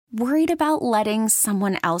Worried about letting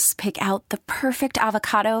someone else pick out the perfect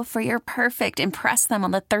avocado for your perfect impress them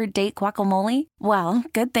on the third date guacamole? Well,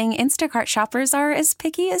 good thing Instacart shoppers are as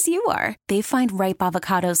picky as you are. They find ripe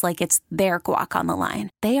avocados like it's their guac on the line.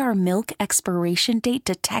 They are milk expiration date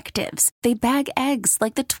detectives. They bag eggs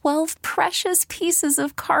like the 12 precious pieces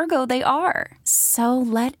of cargo they are. So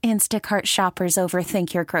let Instacart shoppers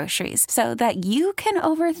overthink your groceries so that you can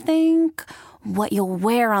overthink what you'll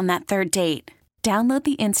wear on that third date. Download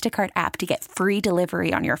the Instacart app to get free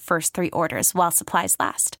delivery on your first 3 orders while supplies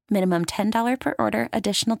last. Minimum $10 per order.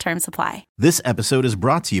 Additional terms apply. This episode is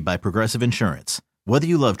brought to you by Progressive Insurance. Whether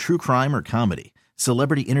you love true crime or comedy,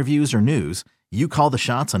 celebrity interviews or news, you call the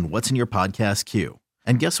shots on what's in your podcast queue.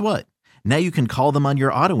 And guess what? Now you can call them on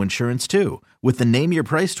your auto insurance too with the Name Your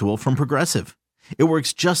Price tool from Progressive. It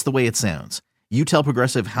works just the way it sounds. You tell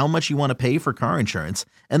Progressive how much you want to pay for car insurance,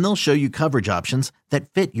 and they'll show you coverage options that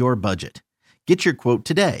fit your budget. Get your quote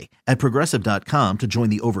today at Progressive.com to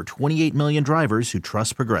join the over 28 million drivers who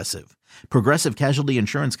trust Progressive. Progressive Casualty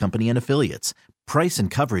Insurance Company and Affiliates. Price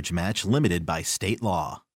and coverage match limited by state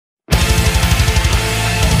law.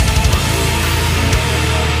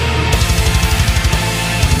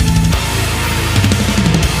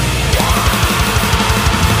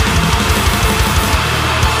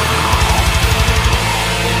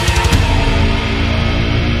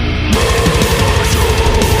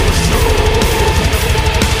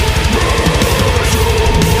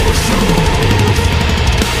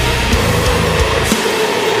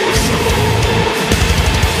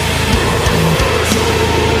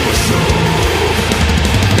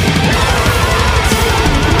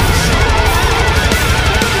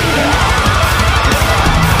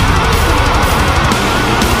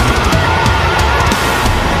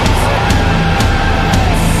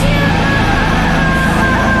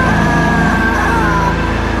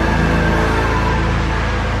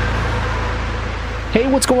 Hey,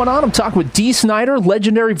 what's going on? I'm talking with Dee Snider,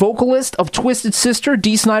 legendary vocalist of Twisted Sister.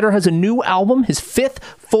 Dee Snider has a new album, his 5th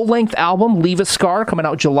full-length album, Leave a Scar, coming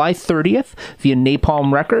out July 30th via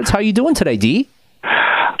Napalm Records. How you doing today, Dee?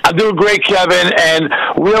 I'm doing great, Kevin, and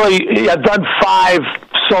really, I've done 5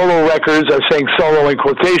 solo records. I'm saying solo in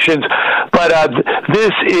quotations, but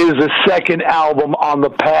this is the second album on the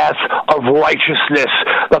path of righteousness,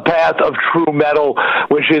 the path of true metal,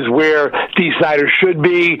 which is where Dee Snider should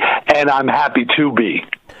be, and I'm happy to be.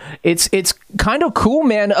 It's kind of cool,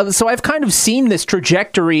 man. So I've kind of seen this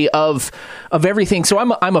trajectory of everything. So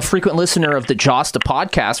I'm a frequent listener of the Josta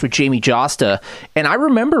podcast with Jamie Josta, and I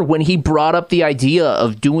remember when he brought up the idea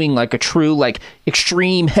of doing like a true like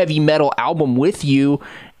extreme heavy metal album with you,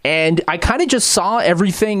 and I kind of just saw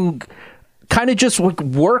everything kind of just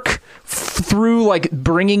work through like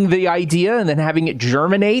bringing the idea and then having it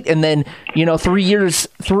germinate, and then 3 years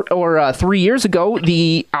ago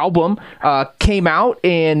the album came out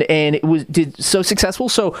and it did so successful.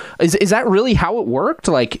 So is that really how it worked?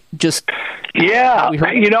 Like just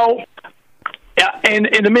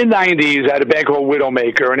in the mid-'90s, I had a band called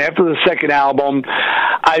Widowmaker, and after the second album,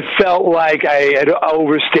 I felt like I had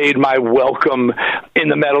overstayed my welcome in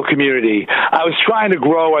the metal community. I was trying to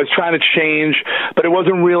grow, I was trying to change, but it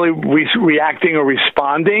wasn't really reacting or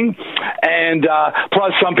responding. And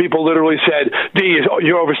plus, some people literally said, Dee,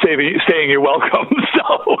 you're overstaying your welcome,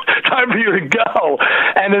 so time for you to go.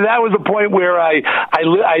 And then that was the point where I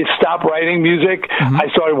stopped writing music. Mm-hmm. I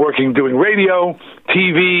started doing radio,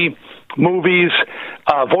 TV, movies,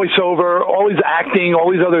 voiceover, always acting,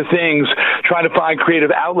 all these other things, trying to find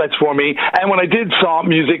creative outlets for me. And when I did song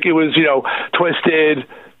music, it was, Twisted,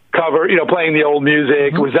 cover, playing the old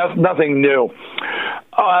music. Mm-hmm. It was nothing new.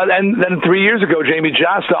 And then 3 years ago, Jamie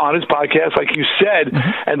Josta on his podcast, like you said,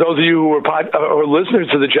 mm-hmm. and those of you who are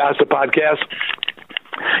listeners to the Josta podcast,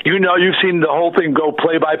 you've seen the whole thing go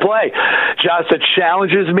play by play. Josta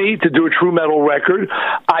challenges me to do a true metal record.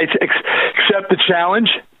 I accept the challenge,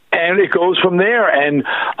 and it goes from there. And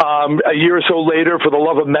a year or so later, For the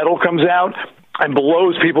Love of Metal comes out and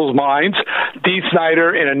blows people's minds. Dee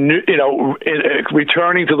Snider in a new,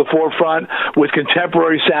 returning to the forefront with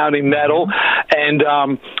contemporary sounding metal, and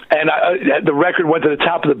the record went to the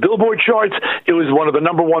top of the Billboard charts. It was one of the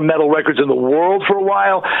number 1 metal records in the world for a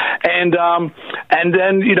while, and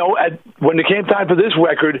then when it came time for this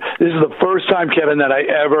record, this is the first time, Kevin, that I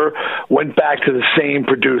ever went back to the same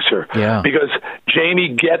producer. Yeah. Because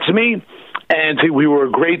Jamie gets me. And we were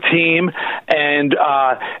a great team, and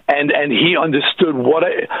he understood what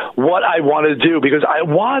I wanted to do, because I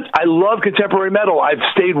love contemporary metal. I've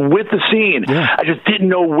stayed with the scene. Yeah. I just didn't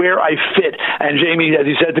know where I fit. And Jamie, as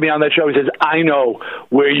he said to me on that show, he says, "I know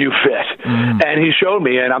where you fit," and he showed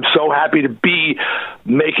me. And I'm so happy to be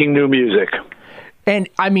making new music. And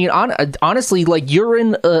I mean, honestly, like you're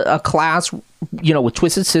in a class, you know, with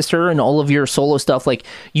Twisted Sister and all of your solo stuff, like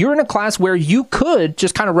you're in a class where you could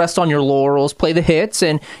just kind of rest on your laurels, play the hits,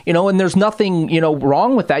 and, you know, and there's nothing, you know,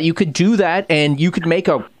 wrong with that. You could do that and you could make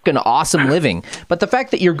an awesome living. But the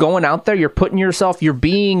fact that you're going out there, you're putting yourself, you're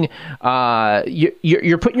being,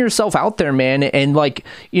 you're putting yourself out there, man. And like,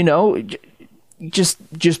 you know, just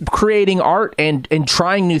creating art and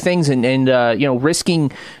trying new things and you know,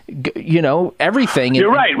 risking, you know, everything.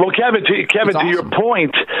 You're right. Well, Kevin,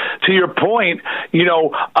 to your point, you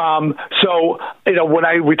know, so, you know, when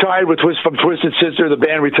I retired from Twisted Sister, the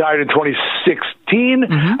band retired in 2016,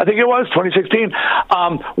 I think it was 2016.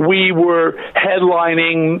 We were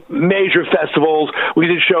headlining major festivals. We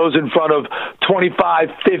did shows in front of 25,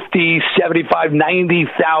 50, 75,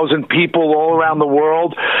 90,000 people all around the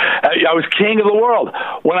world. I was king of the world.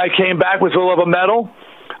 When I came back with For Love of Metal,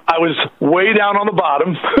 I was way down on the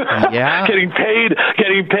bottom, getting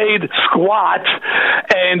paid squat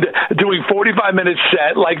and doing 45-minute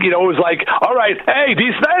set. Like, you know, it was like, all right, hey,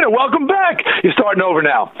 Dee Snider, welcome back. You're starting over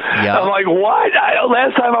now. Yeah. I'm like, what?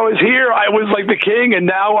 Last time I was here, I was like the king, and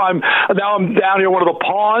now I'm down here, one of the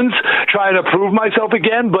pawns, trying to prove myself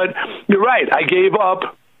again. But you're right. I gave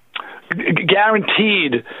up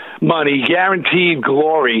guaranteed money, guaranteed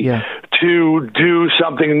glory to do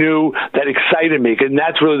something new that excited me. And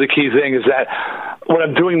that's really the key thing, is that what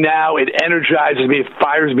I'm doing now, it energizes me, it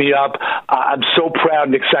fires me up. I'm so proud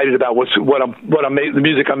and excited about the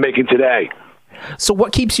music I'm making today. So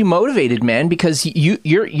what keeps you motivated, man? Because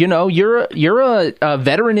you're a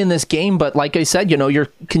veteran in this game, but like I said, you know, you're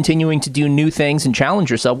continuing to do new things and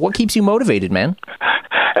challenge yourself. What keeps you motivated, man?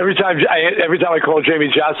 Every time I call Jamie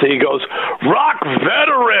Jasta, he goes, rock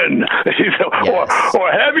veteran,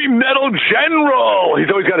 or heavy metal general. He's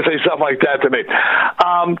always got to say something like that to me.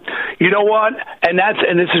 You know what? And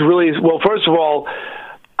this is really, well, first of all,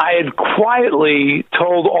 I had quietly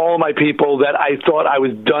told all of my people that I thought I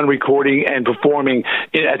was done recording and performing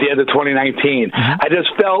at the end of 2019. I just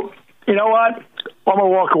felt, you know what? I'm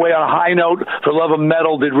going to walk away on a high note. For Love of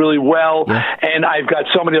Metal did really well. And I've got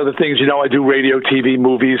so many other things. You know, I do radio, TV,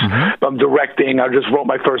 movies. I'm directing. I just wrote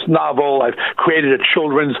my first novel. I've created a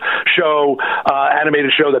children's show,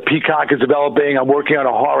 animated show that Peacock is developing. I'm working on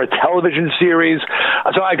a horror television series.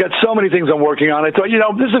 So I got so many things I'm working on. I thought, you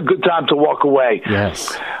know, this is a good time to walk away.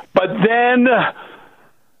 Yes. But then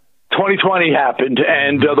 2020 happened,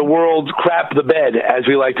 and the world crapped the bed, as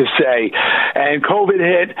we like to say, and COVID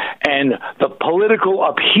hit, and the political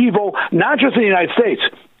upheaval, not just in the United States,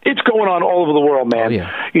 it's going on all over the world, man.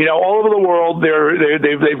 You know, all over the world,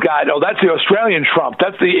 they've got, that's the Australian Trump,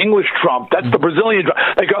 that's the English Trump, that's the Brazilian Trump.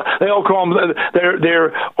 They all call them.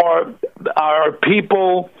 There are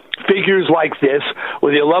people, figures like this,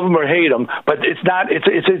 whether you love them or hate them, but it's not.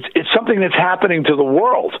 It's something that's happening to the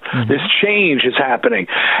world. This change is happening,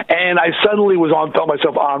 and I suddenly found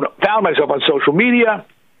myself on social media,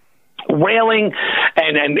 railing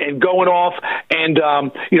and going off and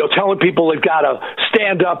you know, telling people they've got to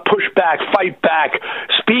stand up, push back, fight back,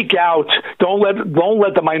 speak out. Don't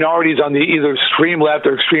let the minorities on the either extreme left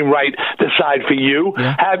or extreme right decide for you.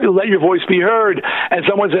 Let your voice be heard. And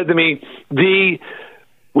someone said to me,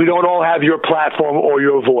 we don't all have your platform or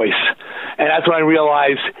your voice. And that's when I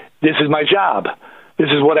realized this is my job. This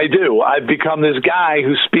is what I do. I've become this guy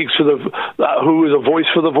who speaks for who is a voice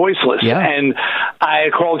for the voiceless. And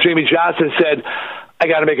I called Jamie Jasta and said, I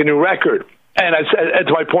got to make a new record. And I said,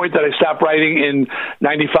 to my point that I stopped writing in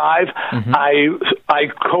 95, I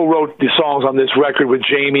co-wrote the songs on this record with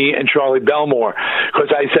Jamie and Charlie Belmore,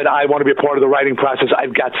 because I said, I want to be a part of the writing process.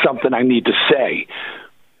 I've got something I need to say.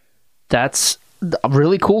 That's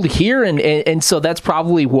really cool to hear. And so that's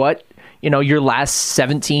probably what, you know, your last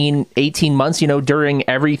 17, 18 months, you know, during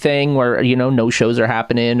everything where, you know, no shows are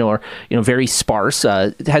happening or, you know, very sparse.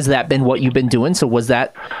 Has that been what you've been doing? So was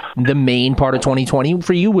that the main part of 2020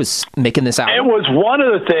 for you, was making this album? It was one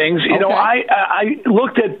of the things, you know, I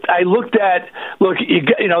looked at,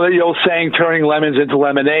 you know, the old saying, turning lemons into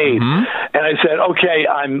lemonade. And I said, okay,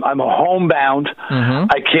 I'm homebound.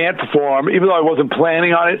 I can't perform, even though I wasn't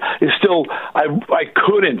planning on it. It's still, I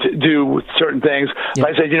couldn't do certain things. But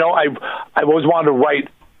I said, you know, I always wanted to write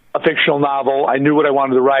a fictional novel. I knew what I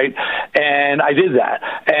wanted to write, and I did that.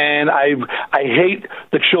 And I hate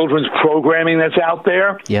the children's programming that's out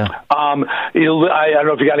there. I don't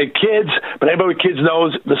know if you got any kids, but anybody with kids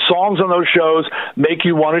knows the songs on those shows make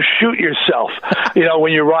you want to shoot yourself. You know,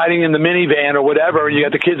 when you're riding in the minivan or whatever, and you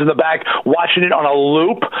got the kids in the back watching it on a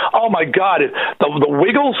loop. Oh my God, the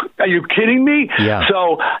Wiggles? Are you kidding me?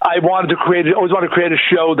 So I always wanted to create a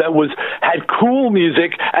show that had cool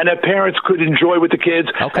music and that parents could enjoy with the kids.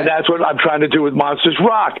 And that's what I'm trying to do with Monsters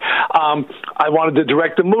Rock. I wanted to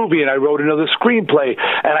direct a movie, and I wrote another screenplay,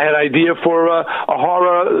 and I had an idea for a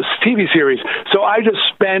horror TV series. So I just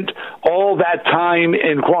spent all that time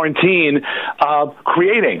in quarantine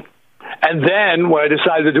creating. And then when I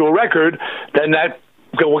decided to do a record, then that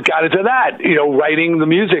what got into that, writing the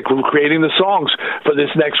music, creating the songs for this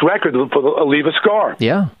next record, for Leave a Scar.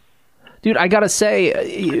 Yeah. Dude, I gotta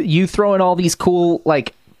say, you throwing all these cool,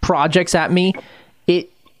 projects at me,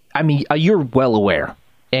 you're well aware,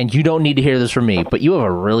 and you don't need to hear this from me, but you have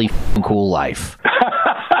a really cool life.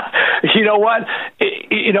 You know what?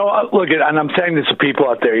 Look, and I'm saying this to people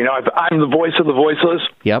out there, I'm the voice of the voiceless.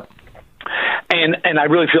 Yep. And I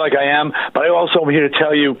really feel like I am, but I also am here to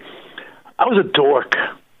tell you, I was a dork.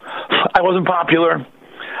 I wasn't popular.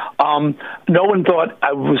 No one thought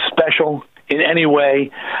I was special in any way,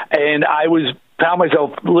 and I found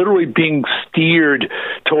myself literally being steered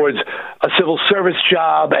towards a civil service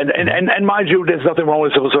job, and mind you, there's nothing wrong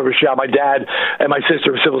with a civil service job. My dad and my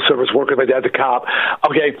sister are civil service workers. My dad's a cop,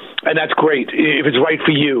 okay, and that's great if it's right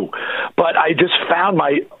for you. But I just found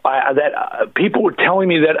that people were telling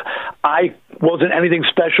me that I wasn't anything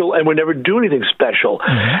special and would never do anything special.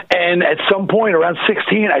 Mm-hmm. And at some point around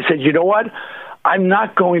 16, I said, you know what? I'm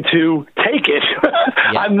not going to take it.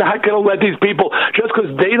 Yeah. I'm not going to let these people, just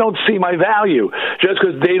because they don't see my value, just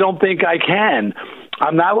because they don't think I can,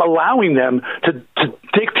 I'm not allowing them to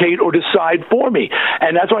dictate or decide for me.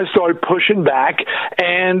 And that's when I started pushing back.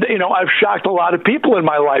 And, I've shocked a lot of people in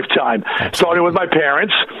my lifetime, starting with my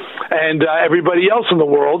parents and everybody else in the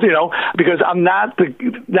world, because I'm not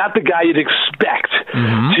the guy you'd expect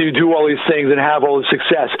to do all these things and have all the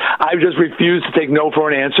success. I've just refused to take no for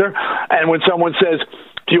an answer. And when someone says,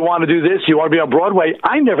 do you want to do this? Do you want to be on Broadway?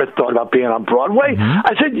 I never thought about being on Broadway.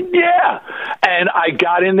 I said, yeah. And I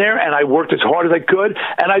got in there, and I worked as hard as I could,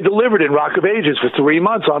 and I delivered in Rock of Ages for 3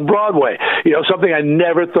 months on Broadway, something I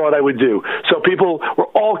never thought I would do. So people were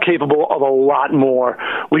all capable of a lot more.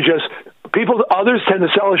 Others tend to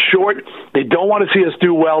sell us short. They don't want to see us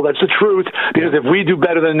do well. That's the truth, because if we do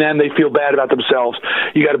better than them, they feel bad about themselves.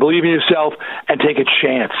 You got to believe in yourself and take a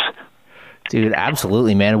chance. Dude,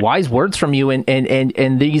 absolutely, man. Wise words from you,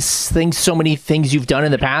 and these things, so many things you've done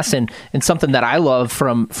in the past, and something that I love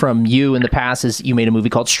from you in the past is you made a movie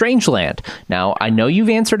called Strangeland. Now, I know you've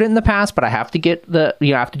answered it in the past, but I have to get I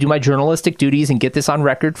have to do my journalistic duties and get this on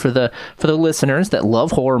record for the listeners that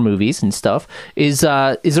love horror movies and stuff. Is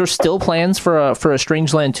there still plans for a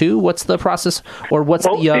Strangeland 2? What's the process, or what's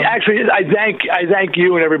Actually, I thank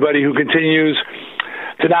you and everybody who continues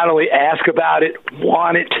to not only ask about it,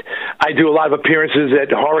 want it. I do a lot of appearances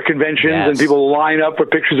at horror conventions, and people line up for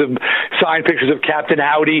signed pictures of Captain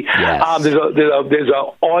Howdy. Yes. There's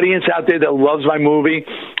an audience out there that loves my movie.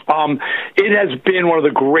 It has been one of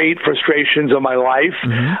the great frustrations of my life.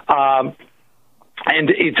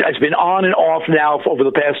 And it's been on and off now over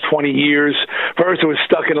the past 20 years. First, it was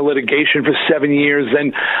stuck in a litigation for 7 years.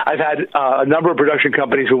 Then I've had a number of production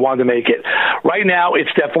companies who wanted to make it. Right now,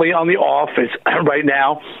 it's definitely on the off. It's right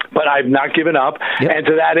now, but I've not given up. Yep. And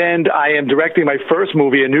to that end, I am directing my first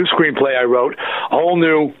movie, a new screenplay I wrote, a whole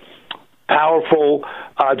new powerful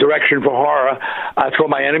direction for horror. It's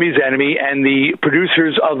called My Enemy's Enemy, and the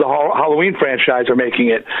producers of the Halloween franchise are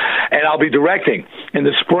making it, and I'll be directing in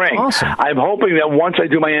the spring. Awesome. I'm hoping that once I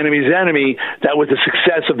do My Enemy's Enemy, that with the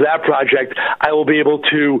success of that project, I will be able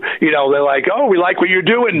to, they're like, oh, we like what you're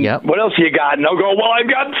doing. Yep. What else you got? And I'll go, well, I've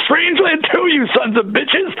got Strangeland too, you sons of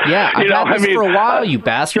bitches. Yeah, I've had this for a while, you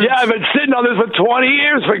bastards. Yeah, I've been sitting on this for 20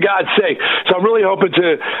 years, for God's sake. So I'm really hoping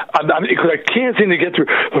to, because I can't seem to get through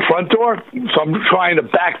the front door, so I'm trying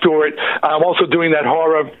to backdoor it. I'm also doing that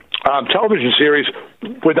horror television series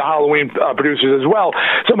with the Halloween producers as well.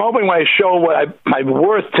 So I'm hoping when I show my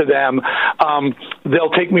worth to them,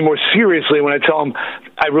 they'll take me more seriously when I tell them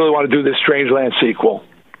I really want to do this Strangeland sequel.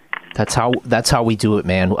 That's how we do it,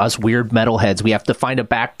 man. Us weird metalheads, we have to find a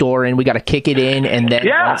back door and we got to kick it in, and then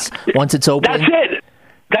once it's open, that's it.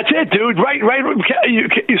 That's it, dude. Right.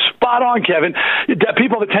 You spot on, Kevin.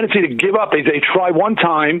 People have a tendency to give up. They try one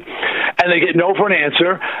time, and they get no for an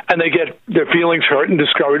answer, and they get their feelings hurt and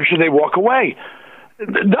discouraged, and they walk away.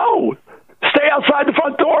 No. Stay outside the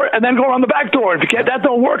front door and then go around the back door. If you can't, that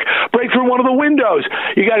don't work, break through one of the windows.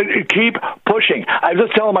 You got to keep pushing. I was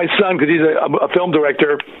just telling my son, because he's a film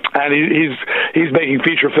director, and he's making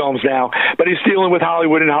feature films now, but he's dealing with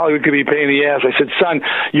Hollywood, and Hollywood could be a pain in the ass. I said, son,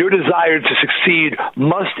 your desire to succeed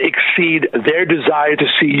must exceed their desire to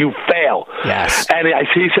see you fail. Yes. And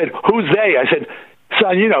he said, who's they? I said,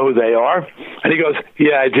 son, you know who they are. And he goes,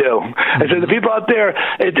 yeah, I do. I said, the people out there,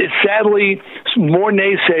 it's sadly more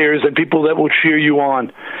naysayers than people that will cheer you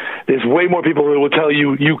on. There's way more people that will tell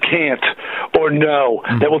you you can't or no,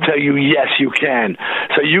 that will tell you yes, you can.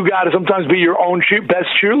 So you got to sometimes be your own best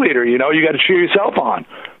cheerleader. You know, you got to cheer yourself on.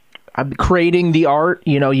 Creating the art,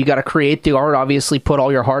 you know, you got to create the art, obviously put all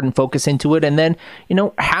your heart and focus into it. And then, you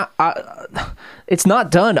know, it's not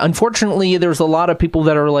done. Unfortunately, there's a lot of people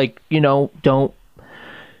that are like, you know, don't,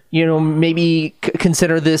 you know, maybe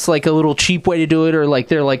consider this like a little cheap way to do it, or like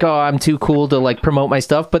they're like, oh, I'm too cool to like promote my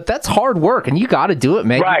stuff. But that's hard work, and you got to do it,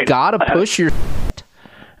 man. Right. You got to push your.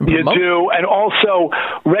 You do, and also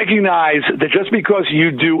recognize that just because you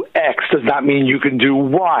do X does not mean you can do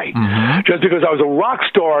Y. Just because I was a rock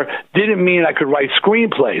star didn't mean I could write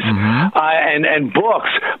screenplays and books,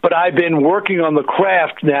 but I've been working on the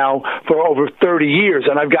craft now for over 30 years,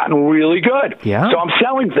 and I've gotten really good. Yeah. So I'm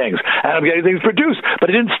selling things, and I'm getting things produced, but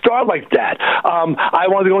it didn't start like that. I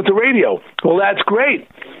wanted to go into radio. Well, that's great.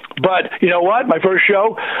 But you know what? My first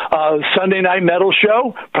show, Sunday night metal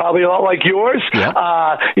show, probably a lot like yours. Yep.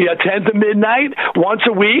 10 to midnight, once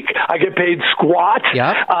a week. I get paid squat.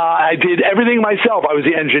 Yep. I did everything myself. I was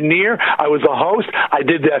the engineer. I was the host. I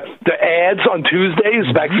did the ads on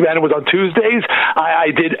Tuesdays. Back then it was on Tuesdays.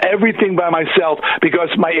 I did everything by myself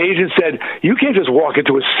because my agent said, you can't just walk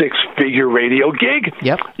into a 6-figure radio gig.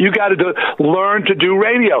 Yep. You got to learn to do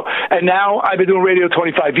radio. And now I've been doing radio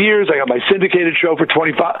 25 years. I got my syndicated show for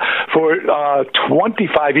 25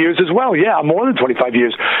 years as well. Yeah, more than 25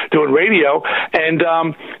 years doing radio. And,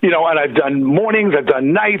 you know, and I've done mornings, I've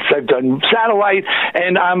done nights, I've done satellite,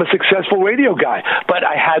 and I'm a successful radio guy. But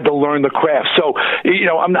I had to learn the craft. So, you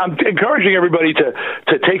know, I'm encouraging everybody to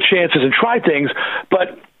take chances and try things,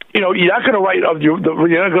 but you know, you're not going to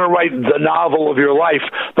write the novel of your life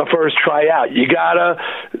the first try out. You got to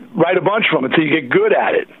write a bunch of them until you get good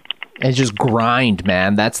at it. And just grind,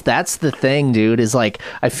 man. That's the thing, dude. Is like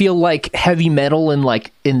I feel like heavy metal and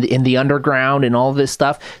like in the underground and all this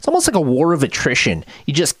stuff. It's almost like a war of attrition.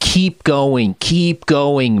 You just keep going,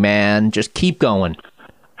 man. Just keep going.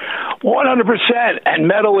 100%, and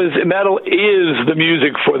metal is the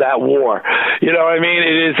music for that war. You know what I mean?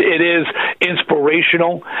 It is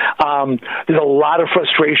inspirational. There's a lot of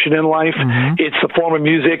frustration in life. It's the form of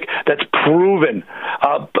music that's proven.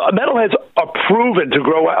 Metalheads are proven to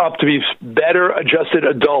grow up to be better adjusted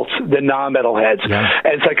adults than non-metalheads. Yeah.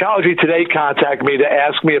 And Psychology Today contacted me to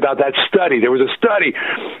ask me about that study. There was a study.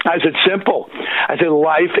 I said, simple. I said,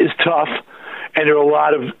 life is tough. And there are a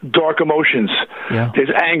lot of dark emotions. Yeah. There's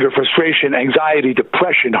anger, frustration, anxiety,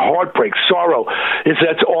 depression, heartbreak, sorrow.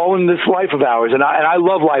 That's all in this life of ours. And I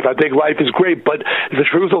love life. I think life is great. But the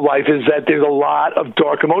truth of life is that there's a lot of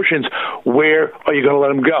dark emotions. Where are you going to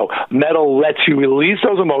let them go? Metal lets you release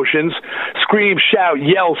those emotions, scream, shout,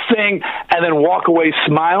 yell, sing, and then walk away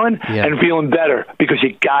smiling and feeling better because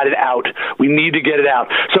you got it out. We need to get it out.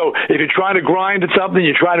 So if you're trying to grind at something,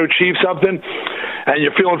 you're trying to achieve something, and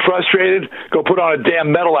you're feeling frustrated, go put on a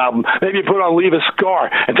damn metal album. Maybe you put on Leave a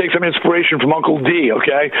Scar and take some inspiration from Uncle D,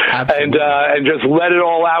 okay? Absolutely. And just let it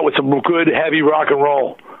all out with some good, heavy rock and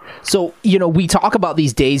roll. So, you know, we talk about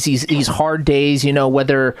these days, these hard days, you know,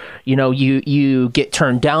 whether, you know, you get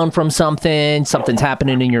turned down from something's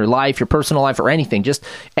happening in your life, your personal life, or anything. Just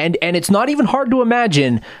and it's not even hard to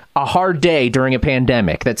imagine a hard day during a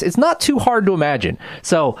pandemic. It's not too hard to imagine.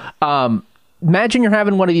 So, imagine you're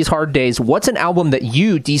having one of these hard days. What's an album that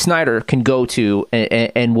you, Dee Snider, can go to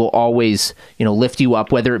and will always, you know, lift you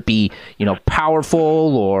up, whether it be, you know,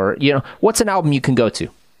 powerful or, you know, what's an album you can go to?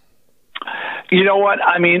 You know what?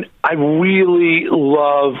 I mean, I really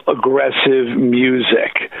love aggressive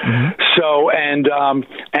music. So, and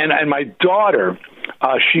my daughter,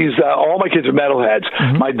 she's all my kids are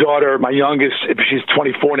metalheads. My daughter, my youngest, she's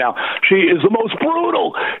 24 now. She is the most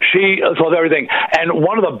brutal. She loves everything. And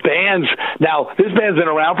one of the bands, now this band's been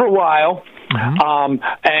around for a while.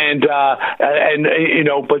 And you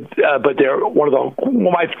know, but they're one of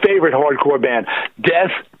my favorite hardcore band,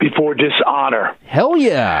 Death Before Dishonor. Hell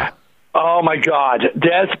yeah. Oh, my God.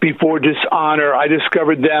 Death Before Dishonor. I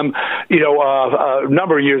discovered them, you know, a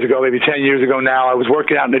number of years ago, maybe 10 years ago now. I was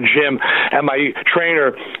working out in the gym, and my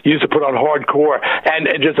trainer used to put on hardcore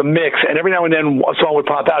and just a mix. And every now and then a song would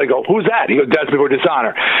pop out. I go, who's that? He goes, Death Before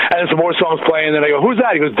Dishonor. And then some more songs playing. And then I go, who's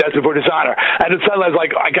that? He goes, Death Before Dishonor. And then suddenly I was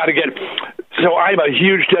like, I got to get... So I'm a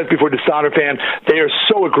huge Death Before Dishonor fan. They are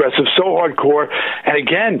so aggressive, so hardcore. And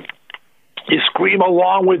again... You scream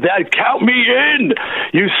along with that. Count me in.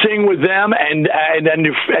 You sing with them, and then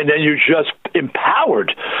you're just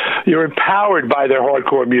empowered. You're empowered by their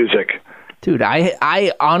hardcore music. Dude,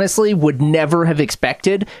 I honestly would never have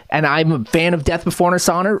expected, and I'm a fan of Death Before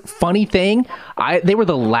Dishonor. Funny thing, they were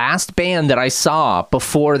the last band that I saw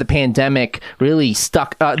before the pandemic really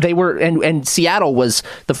stuck. They were, and Seattle was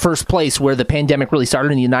the first place where the pandemic really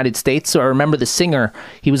started in the United States. So I remember the singer,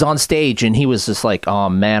 he was on stage and he was just like, "Oh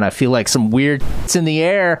man, I feel like some weird in the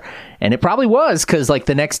air," and it probably was because like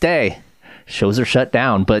the next day, shows are shut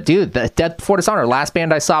down. But dude, the Death Before Dishonor, last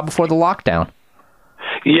band I saw before the lockdown.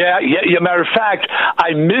 Yeah. Matter of fact,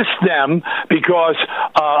 I missed them because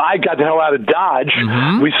I got the hell out of Dodge.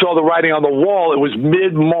 Mm-hmm. We saw the writing on the wall. It was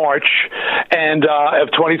mid-March and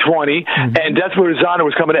of 2020, and Death Before Dishonor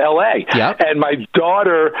was coming to L.A. Yep. And my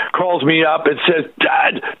daughter calls me up and says,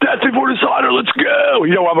 "Dad, Death Before Dishonor, let's go."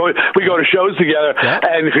 You know, we go to shows together, yep.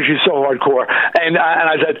 and because she's so hardcore. And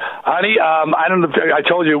I said, "Honey, I don't know. I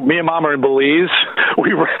told you, me and Mom are in Belize.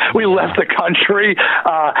 We left the country,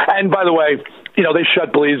 and by the way." You know, they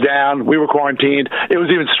shut Belize down. We were quarantined. It was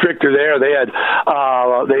even stricter there. They had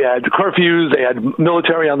curfews. They had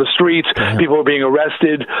military on the streets. Damn. People were being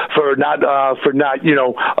arrested for not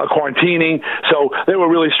quarantining. So they were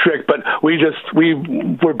really strict. But we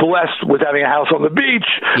were blessed with having a house on the beach.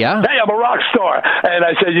 Yeah. Hey, I'm a rock star. And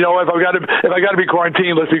I said, you know, if I got to be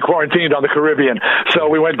quarantined, let's be quarantined on the Caribbean. So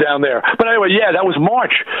we went down there. But anyway, yeah, that was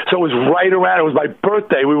March. So it was right around. It was my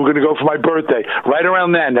birthday. We were going to go for my birthday. Right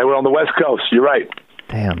around then, they were on the West Coast. You're right.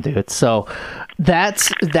 Damn, dude. So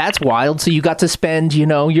that's wild. So you got to spend, you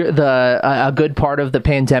know, a good part of the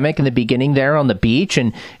pandemic in the beginning there on the beach.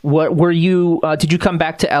 And what were you? Did you come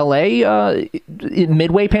back to LA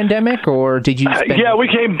midway pandemic, or did you? Yeah, we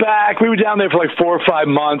came back. We were down there for like 4 or 5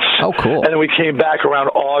 months. Oh, cool. And then we came back around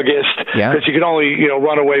August because you can only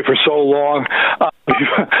run away for so long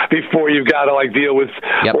before you've got to like deal with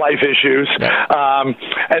life issues. Yep.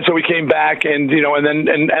 And so we came back, and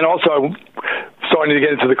and also starting to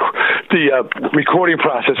get into the recording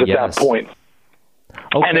process at that point.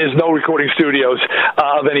 Okay. And there's no recording studios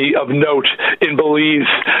of note in Belize,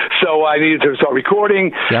 so I needed to start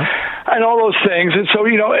recording and all those things. And so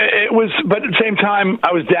it was. But at the same time,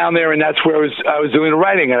 I was down there, and that's where I was doing the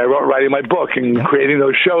writing, and I writing my book and creating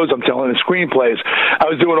those shows. I'm telling the screenplays. I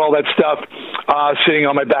was doing all that stuff, sitting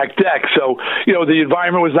on my back deck. So the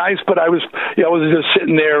environment was nice, but I was just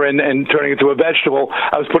sitting there and turning into a vegetable.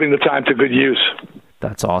 I was putting the time to good use.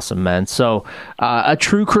 That's awesome, man. So a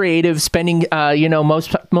true creative, spending,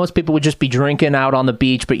 most people would just be drinking out on the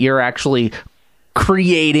beach, but you're actually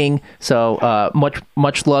creating. So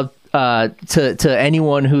much love to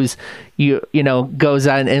anyone who's goes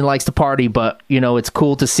out and likes to party, but it's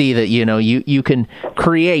cool to see that you can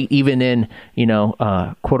create even in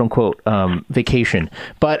quote unquote vacation.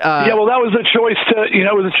 But well, that was a choice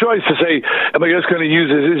to say, am I just going to use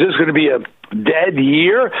it? Is this going to be a dead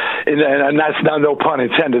year? And that's not, no pun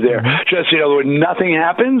intended there. Mm-hmm. Just when nothing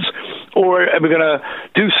happens, or are we going to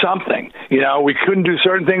do something? We couldn't do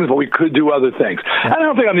certain things, but we could do other things. Yeah. I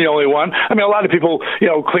don't think I'm the only one. I mean, a lot of people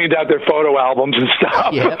cleaned out their photo albums and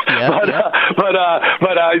stuff. But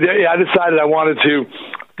I decided I wanted to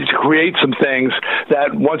create some things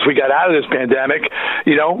that once we got out of this pandemic,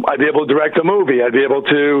 I'd be able to direct a movie. I'd be able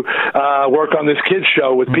to work on this kids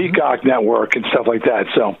show with Peacock Network and stuff like that.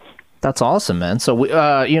 So that's awesome, man. So we,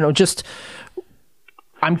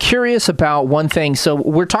 I'm curious about one thing. So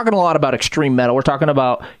we're talking a lot about extreme metal. We're talking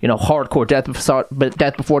about, hardcore Death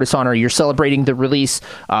Before Dishonor. You're celebrating the release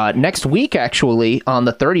next week, actually, on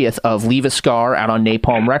the 30th of Leave a Scar out on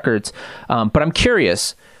Napalm Records. But I'm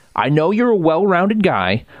curious. I know you're a well-rounded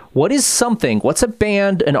guy. What's a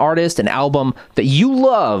band, an artist, an album that you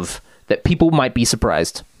love that people might be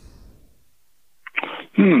surprised?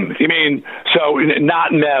 You mean, so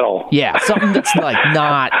not metal? Yeah, something that's like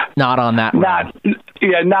not on that round.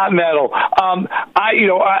 Not metal.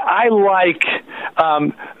 I like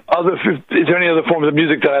is there any other forms of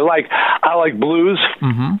music that I like? I like blues.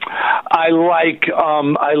 Mm-hmm. I like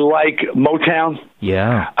Motown.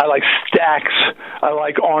 Yeah. I like Stax. I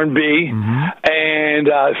like R&B and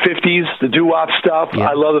 50s, the doo-wop stuff. Yeah.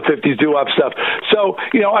 I love the 50s doo-wop stuff. So,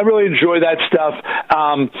 I really enjoy that stuff.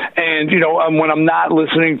 And when I'm not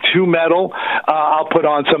listening to metal, I'll put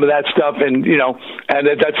on some of that stuff, and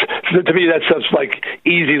that's to me that stuff's like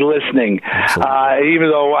easy listening. Even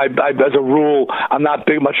though I as a rule I'm not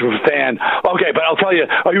much of a fan. Okay, but I'll tell you,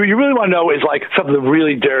 you really want to know is like something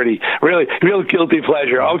really dirty, really real guilty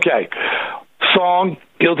pleasure. Okay. Song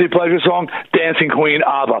Guilty pleasure song, Dancing Queen,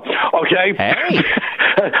 ABBA. Okay? Hey.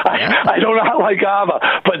 I don't know how I like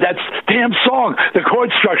ABBA, but that damn song, the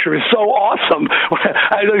chord structure is so awesome.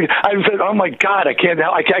 I said, oh my God, I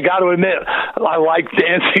got to admit, I like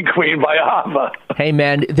Dancing Queen by ABBA. Hey,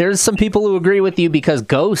 man, there's some people who agree with you because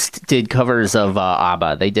Ghost did covers of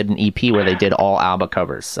ABBA. They did an EP where they did all ABBA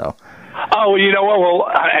covers, so... Oh, you know what? Well,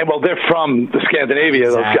 they're from the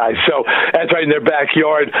Scandinavia, those guys. So that's right in their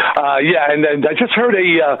backyard. And then I just heard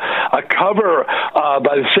a cover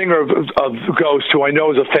by the singer of Ghost, who I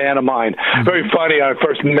know is a fan of mine. Mm-hmm. Very funny. I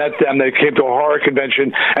first met them. They came to a horror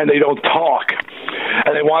convention, and they don't talk.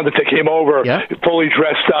 And they came over fully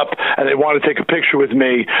dressed up, and they wanted to take a picture with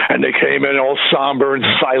me. And they came in all somber and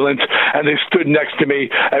silent, and they stood next to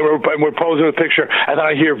me, and we're posing a picture. And then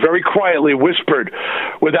I hear very quietly, whispered,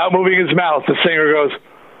 without moving his mouth, the singer goes,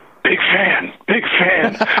 big fan.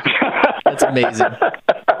 That's amazing.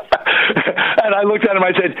 And I looked at him,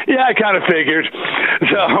 I said, yeah, I kind of figured.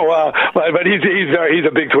 So, but he's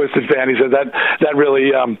a big Twisted fan. He said that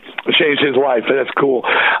really changed his life. That's cool.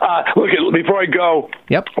 Look, before I go,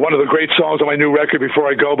 one of the great songs on my new record, Before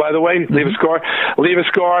I Go, by the way, Leave a Scar. Leave a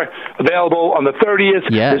Scar, available on the 30th.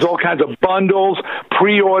 Yes. There's all kinds of bundles,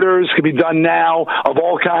 pre-orders can be done now of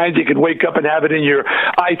all kinds. You can wake up and have it in your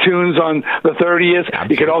iTunes on the 30th.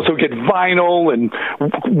 Absolutely. You can also get vinyl and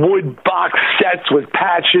wood box sets with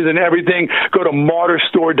patches and everything. Go to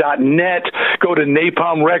martyrstore.net. Go to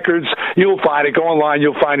Napalm Records. You'll find it. Go online.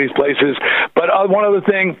 You'll find these places. But one other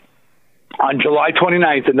thing. On July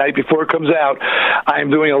 29th, the night before it comes out, I'm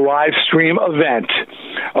doing a live stream event,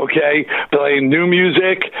 okay, playing new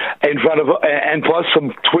music in front of, and plus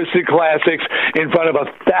some Twisted classics in front of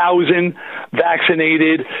 1,000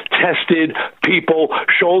 vaccinated, tested people,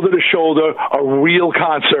 shoulder to shoulder, a real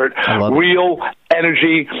concert, real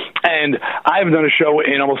energy, and I haven't done a show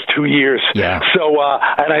in almost 2 years. Yeah. So,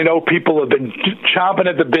 and I know people have been chomping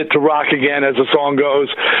at the bit to rock again, as the song goes.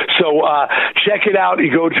 So, check it out. You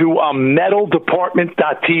go to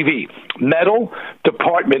metaldepartment.tv.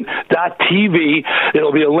 metaldepartment.tv.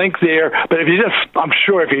 It'll be a link there. But I'm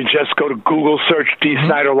sure if you just go to Google, search Dee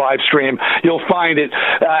Snider live stream, you'll find it.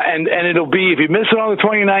 And it'll be, if you miss it on the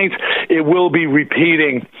 29th, it will be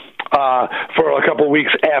repeating for a couple of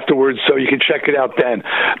weeks afterwards, so you can check it out then.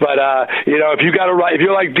 But if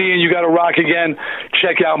you're like Dee and you got to rock again,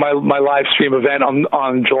 check out my live stream event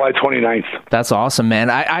on July 29th. That's awesome, man.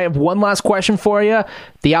 I have one last question for you.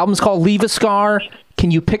 The album's called Leave a Scar. Can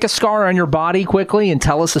you pick a scar on your body quickly and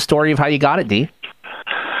tell us the story of how you got it, Dee?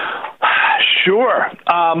 Sure.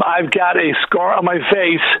 I've got a scar on my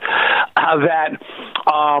face that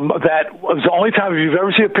was the only time, if you've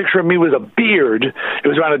ever seen a picture of me with a beard, it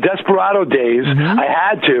was around the Desperado days. Mm-hmm. I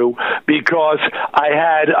had to, because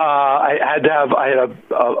I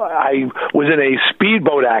was in a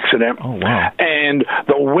speedboat accident. Oh, wow. And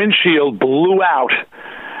the windshield blew out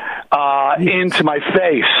into my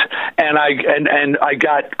face, and I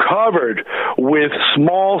got covered with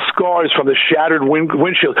small scars from the shattered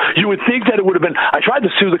windshield. You would think that it would have been, I tried to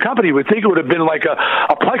sue the company, you would think it would have been like a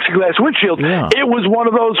plexiglass windshield. Yeah. It was one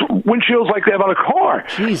of those windshields like they have on a car.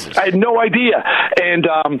 Jesus. I had no idea. And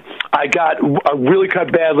I got really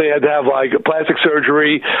cut badly. I had to have like plastic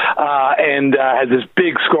surgery, and had this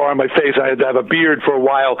big scar on my face. I had to have a beard for a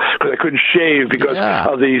while because I couldn't shave because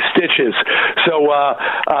of the stitches. So,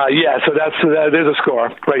 so there's a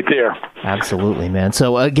scar right there. Absolutely, man.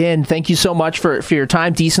 So again, thank you so much for your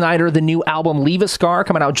time. Dee Snider, the new album Leave a Scar,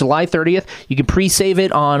 coming out July 30th. You can pre-save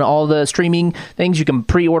it on all the streaming things. You can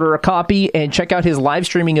pre-order a copy and check out his live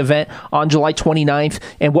streaming event on July 29th.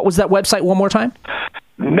 And what was that website one more time?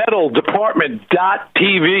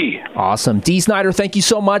 metaldepartment.tv. Awesome. Dee Snider, thank you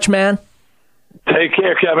so much, man. Take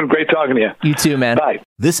care, Kevin. Great talking to you. You too, man. Bye.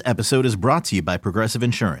 This episode is brought to you by Progressive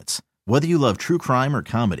Insurance. Whether you love true crime or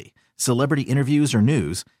comedy, celebrity interviews or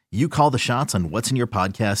news, you call the shots on what's in your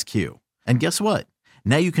podcast queue. And guess what?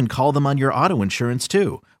 Now you can call them on your auto insurance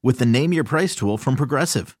too, with the Name Your Price tool from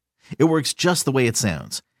Progressive. It works just the way it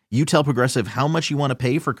sounds. You tell Progressive how much you want to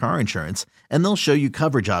pay for car insurance, and they'll show you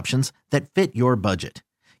coverage options that fit your budget.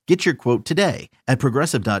 Get your quote today at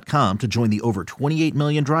Progressive.com to join the over 28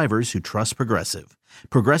 million drivers who trust Progressive.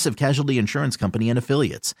 Progressive Casualty Insurance Company and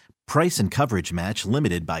Affiliates. Price and coverage match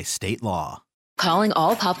limited by state law. Calling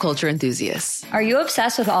all pop culture enthusiasts. Are you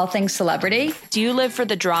obsessed with all things celebrity? Do you live for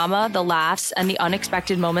the drama, the laughs, and the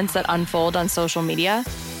unexpected moments that unfold on social media?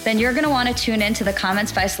 then you're going to want to tune in to the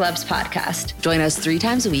Comments by Celebs podcast. Join us 3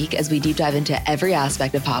 times a week as we deep dive into every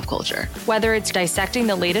aspect of pop culture. Whether it's dissecting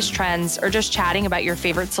the latest trends or just chatting about your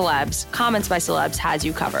favorite celebs, Comments by Celebs has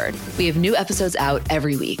you covered. We have new episodes out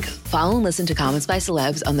every week. Follow and listen to Comments by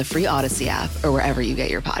Celebs on the free Odyssey app or wherever you get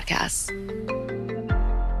your podcasts.